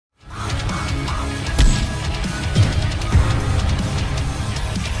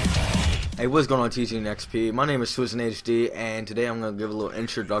Hey, what's going on, tgnXP? My name is Swizz in HD, and today I'm going to give a little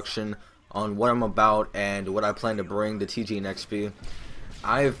introduction on what I'm about and what I plan to bring to tgnXP.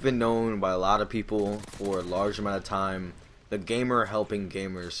 I've been known by a lot of people for a large amount of time, the gamer helping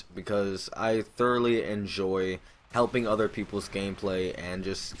gamers, because I thoroughly enjoy helping other people's gameplay and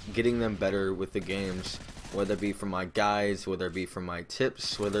just getting them better with the games, whether it be from my guides, whether it be from my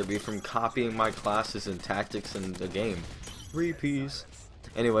tips, whether it be from copying my classes and tactics in the game. 3Ps.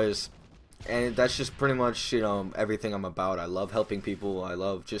 Anyways, and that's just pretty much, everything I'm about. I love helping people. I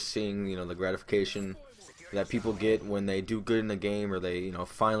love just seeing, the gratification that people get when they do good in the game, or they,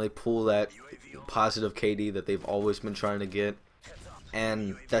 finally pull that positive KD that they've always been trying to get.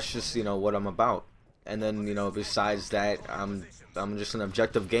 And that's just, what I'm about. And then, besides that, I'm just an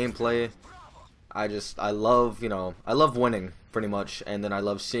objective gameplay. I love winning, pretty much, and then I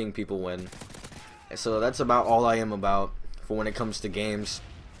love seeing people win. So that's about all I am about for when it comes to games.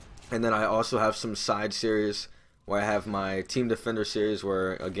 And then I also have some side series where I have my Team Defender series,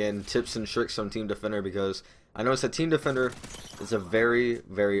 where, again, tips and tricks on Team Defender, because I noticed that Team Defender is a very,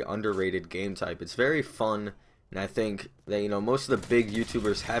 very underrated game type. It's very fun, and I think that, most of the big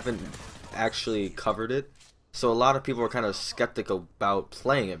YouTubers haven't actually covered it. So a lot of people are kind of skeptical about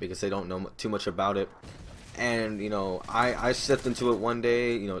playing it because they don't know too much about it. And, I stepped into it one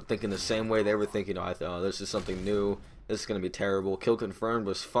day, thinking the same way they were thinking. I thought, oh, this is something new. This is going to be terrible. Kill Confirmed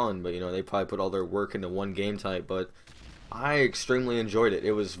was fun, but, they probably put all their work into one game type. But I extremely enjoyed it.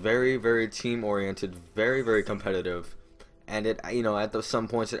 It was very, very team-oriented, very, very competitive. And it, at some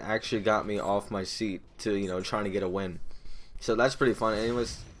points, it actually got me off my seat to, trying to get a win. So that's pretty fun.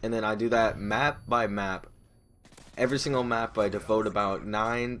 Anyways, and then I do that map by map. Every single map I devote about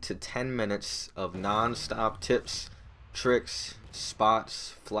 9 to 10 minutes of non-stop tips, tricks,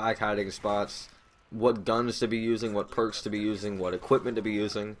 spots, flag hiding spots, what guns to be using, what perks to be using, what equipment to be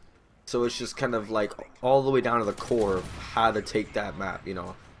using. So it's just kind of like all the way down to the core of how to take that map,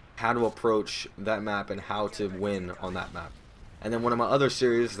 how to approach that map and how to win on that map. And then one of my other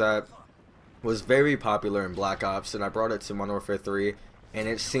series that was very popular in Black Ops, and I brought it to Modern Warfare 3, and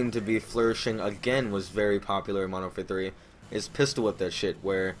it seemed to be flourishing again, was very popular in Modern Warfare 3, is Pistol Whip that shit,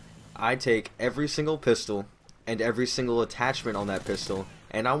 where I take every single pistol and every single attachment on that pistol,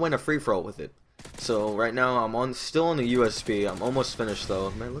 and I win a free-for-all with it. So right now I'm still on the USP. I'm almost finished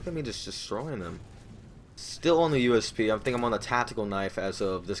though. Man, look at me just destroying them. Still on the USP. I think I'm on the tactical knife as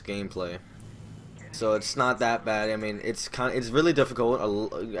of this gameplay. So it's not that bad. I mean, it's really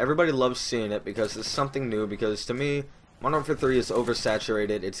difficult. Everybody loves seeing it because it's something new. Because to me, Modern Warfare 3 is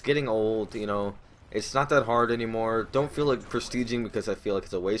oversaturated. It's getting old. It's not that hard anymore. Don't feel like prestiging because I feel like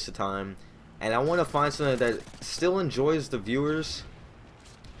it's a waste of time. And I want to find something that still enjoys the viewers.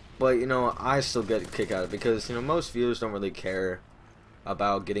 But, I still get a kick out of it because, most viewers don't really care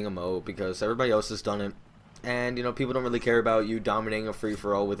about getting a mode because everybody else has done it. And, people don't really care about you dominating a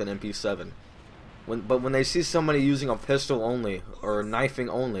free-for-all with an MP7. But when they see somebody using a pistol only or knifing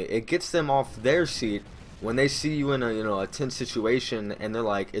only, it gets them off their seat when they see you in a, a tense situation and they're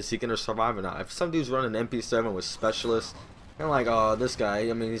like, is he going to survive or not? If some dude's running an MP7 with specialists, they're like, oh, this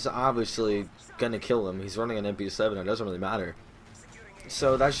guy, he's obviously going to kill him. He's running an MP7. It doesn't really matter.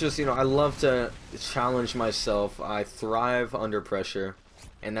 So that's just, I love to challenge myself. I thrive under pressure,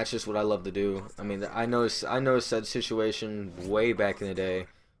 and that's just what I love to do. I know said situation way back in the day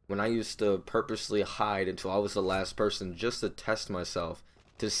when I used to purposely hide until I was the last person just to test myself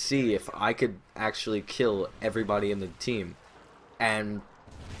to see if I could actually kill everybody in the team. And,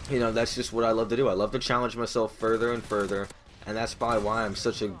 that's just what I love to do. I love to challenge myself further and further, and that's probably why I'm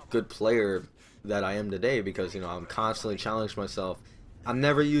such a good player that I am today, because, I'm constantly challenging myself. I'm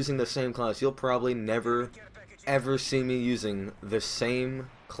never using the same class. You'll probably never ever see me using the same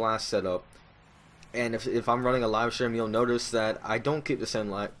class setup. And if I'm running a live stream, you'll notice that I don't keep the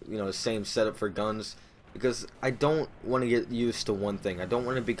same same setup for guns, because I don't want to get used to one thing. I don't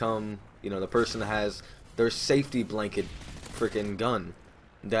want to become the person that has their safety blanket freaking gun.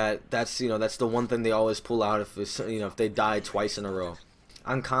 That's the one thing they always pull out if they die twice in a row.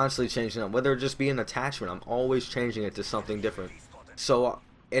 I'm constantly changing up, whether it just be an attachment. I'm always changing it to something different. So,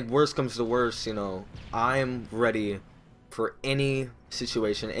 at worst comes to worst, I'm ready for any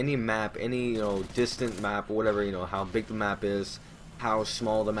situation, any map, any, distant map, or whatever, how big the map is, how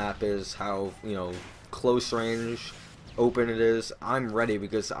small the map is, how, close range, open it is. I'm ready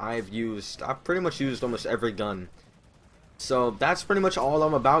because I've pretty much used almost every gun. So, that's pretty much all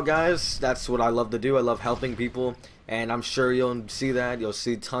I'm about, guys. That's what I love to do. I love helping people, and I'm sure you'll see that. You'll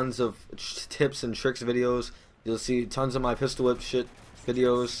see tons of tips and tricks videos. You'll see tons of my pistol whip shit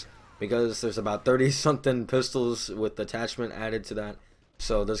videos because there's about 30 something pistols with attachment added to that.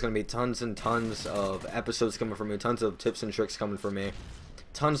 So there's going to be tons and tons of episodes coming from me, tons of tips and tricks coming from me,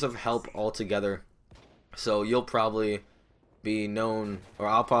 tons of help altogether. So you'll probably be known, or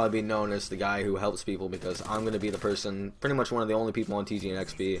I'll probably be known as the guy who helps people, because I'm going to be the person, pretty much one of the only people on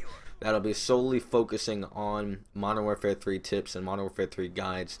tgnXP that'll be solely focusing on Modern Warfare 3 tips and Modern Warfare 3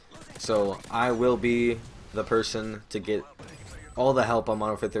 guides. So I will be the person to get all the help on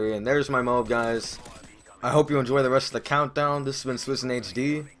Modern Warfare 3. And there's my mode, guys. I hope you enjoy the rest of the countdown. This has been Swizz in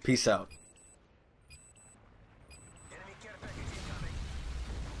HD. Peace out.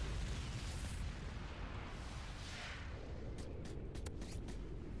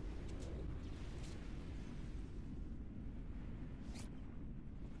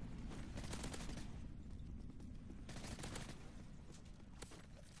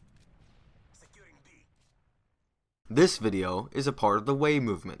 This video is a part of the Way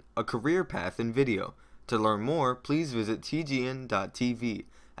movement, a career path in video. To learn more, please visit tgn.tv.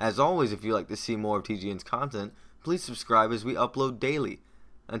 As always, if you'd like to see more of TGN's content, please subscribe as we upload daily.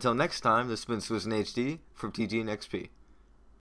 Until next time, this has been Swizz in HD from tgnXP.